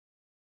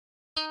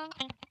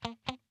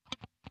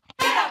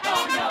Get up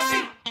on your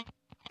feet.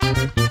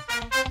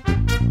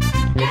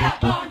 Get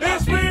up on your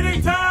It's feet.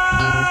 reading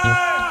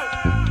time!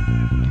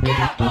 Get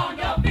up on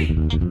your feet.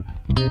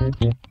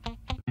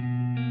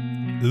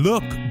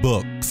 Look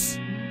Books.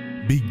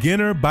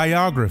 Beginner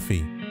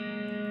Biography.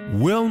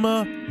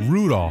 Wilma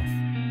Rudolph,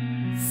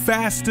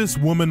 fastest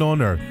woman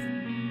on earth.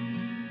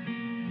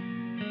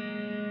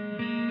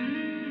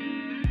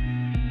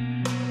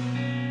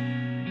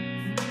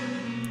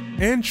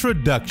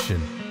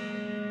 Introduction.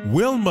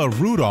 Wilma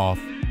Rudolph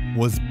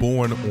was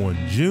born on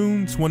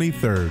June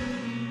 23,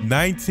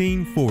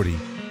 1940,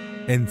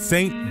 in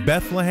St.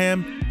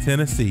 Bethlehem,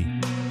 Tennessee.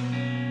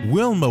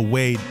 Wilma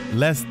weighed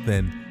less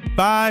than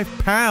 5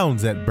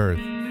 pounds at birth.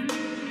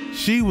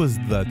 She was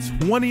the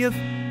 20th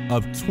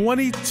of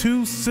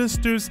 22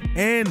 sisters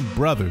and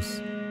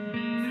brothers.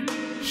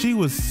 She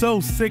was so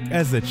sick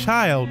as a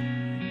child,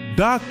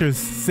 doctors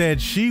said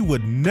she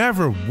would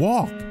never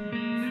walk.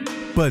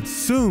 But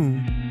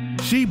soon,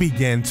 she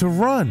began to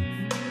run.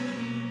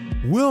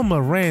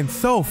 Wilma ran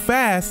so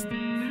fast,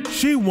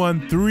 she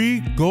won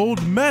 3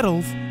 gold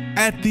medals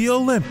at the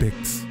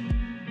Olympics.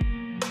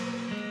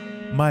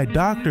 My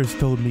doctors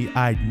told me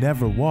I'd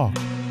never walk.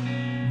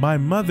 My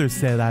mother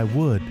said I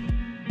would.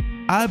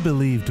 I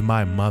believed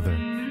my mother.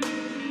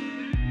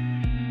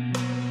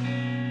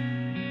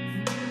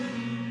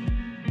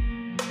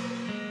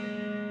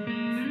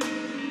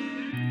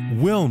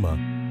 Wilma,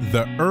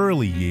 the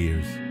early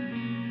years.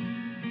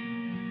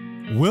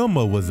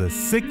 Wilma was a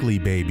sickly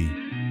baby.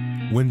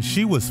 When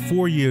she was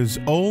 4 years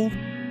old,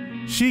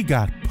 she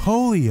got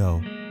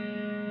polio.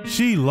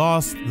 She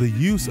lost the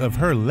use of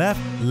her left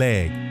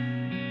leg.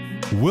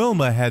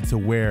 Wilma had to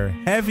wear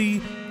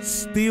heavy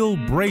steel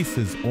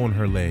braces on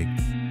her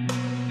legs.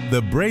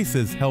 The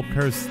braces helped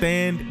her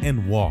stand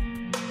and walk.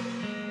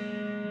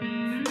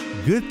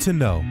 Good to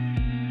know.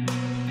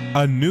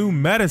 A new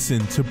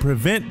medicine to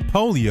prevent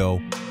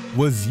polio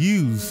was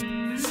used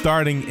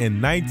starting in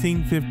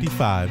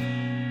 1955.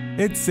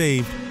 It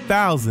saved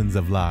thousands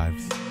of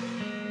lives.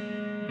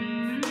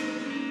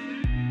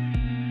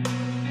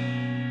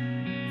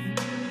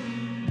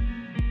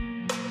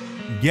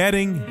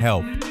 Getting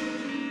help.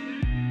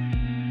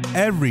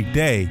 Every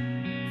day,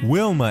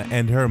 Wilma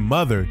and her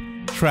mother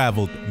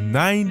traveled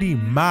 90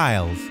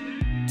 miles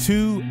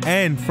to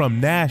and from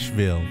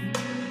Nashville.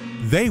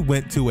 They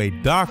went to a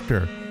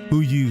doctor who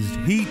used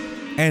heat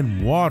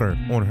and water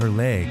on her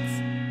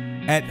legs.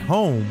 At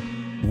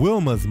home,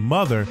 Wilma's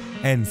mother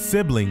and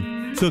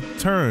sibling took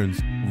turns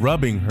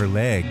rubbing her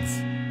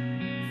legs.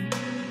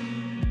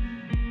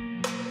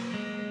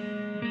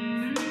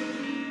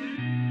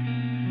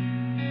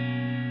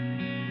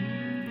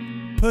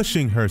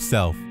 Pushing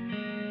herself.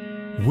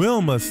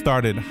 Wilma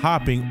started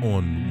hopping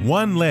on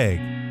one leg.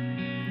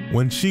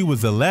 When she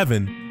was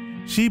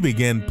 11, she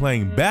began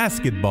playing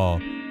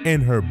basketball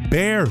in her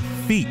bare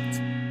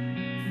feet.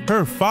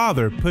 Her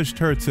father pushed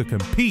her to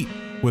compete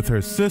with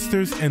her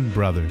sisters and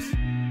brothers.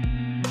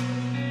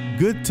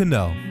 Good to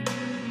know.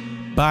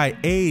 By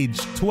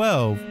age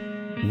 12,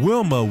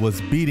 Wilma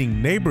was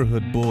beating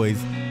neighborhood boys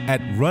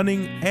at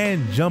running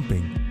and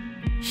jumping.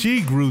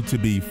 She grew to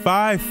be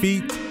 5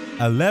 feet,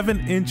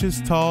 11 inches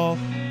tall,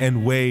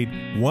 and weighed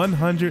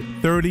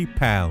 130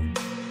 pounds.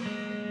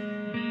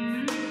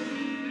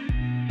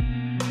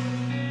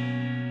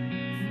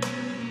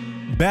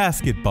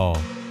 Basketball.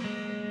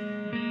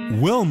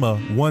 Wilma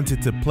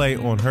wanted to play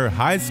on her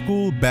high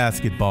school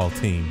basketball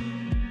team.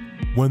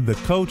 When the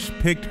coach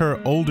picked her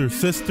older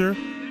sister,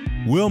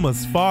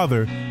 Wilma's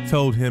father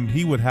told him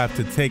he would have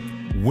to take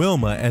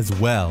Wilma as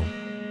well.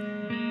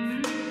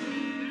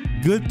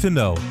 Good to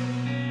know.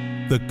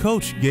 The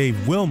coach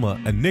gave Wilma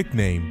a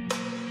nickname.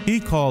 He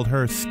called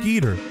her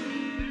Skeeter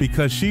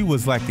because she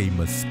was like a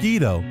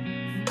mosquito.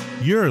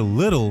 You're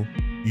little,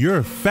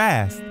 you're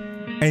fast,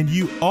 and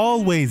you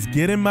always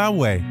get in my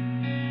way.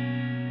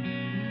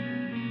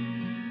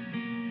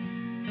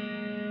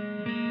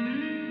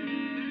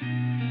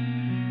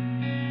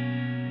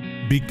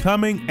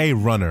 Becoming a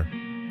runner.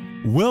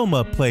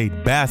 Wilma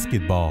played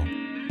basketball.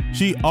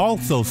 She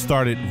also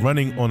started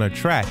running on a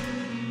track.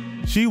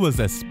 She was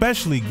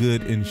especially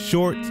good in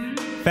short,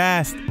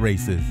 fast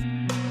races.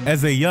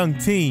 As a young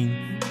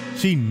teen,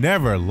 she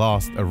never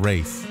lost a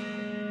race.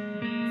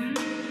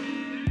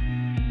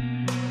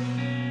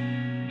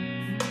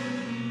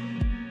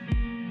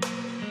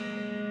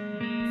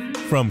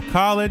 From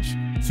college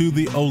to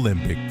the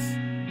Olympics.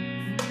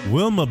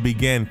 Wilma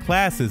began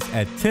classes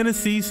at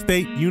Tennessee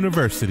State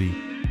University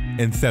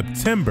in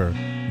September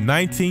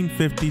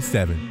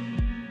 1957.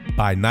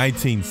 By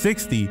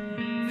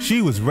 1960,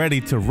 she was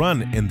ready to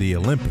run in the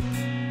Olympics.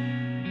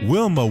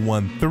 Wilma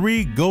won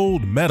 3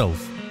 gold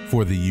medals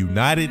for the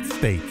United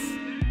States.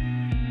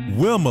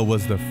 Wilma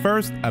was the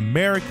first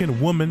American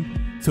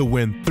woman to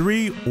win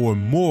 3 or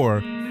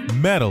more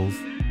medals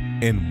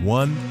in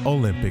one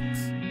Olympics.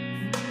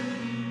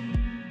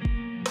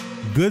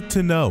 Good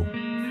to know.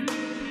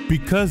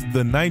 Because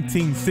the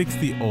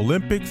 1960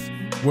 Olympics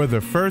were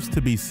the first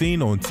to be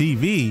seen on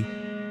TV,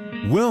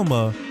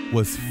 Wilma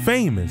was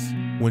famous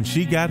when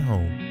she got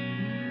home.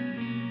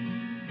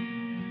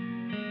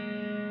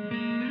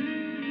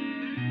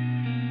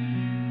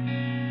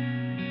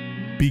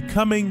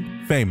 Becoming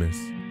famous.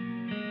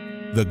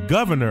 The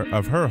governor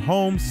of her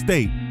home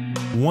state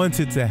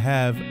wanted to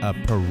have a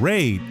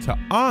parade to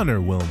honor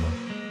Wilma.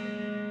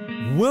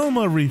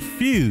 Wilma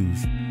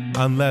refused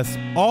unless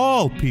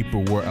all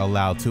people were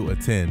allowed to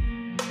attend,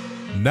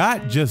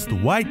 not just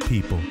white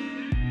people.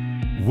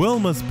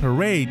 Wilma's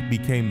parade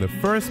became the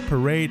first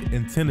parade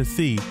in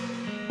Tennessee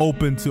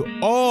open to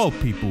all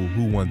people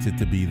who wanted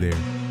to be there.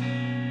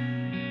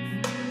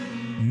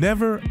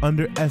 Never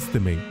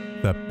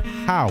underestimate the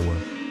power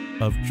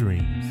of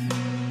dreams.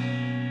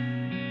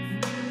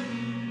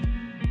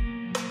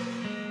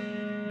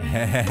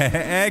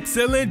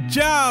 Excellent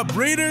job,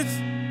 readers!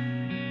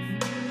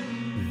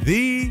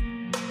 The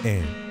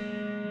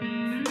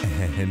end.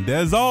 And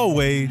as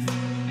always,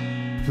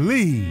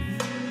 please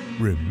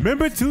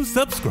remember to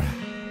subscribe.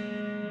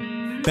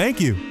 Thank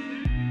you.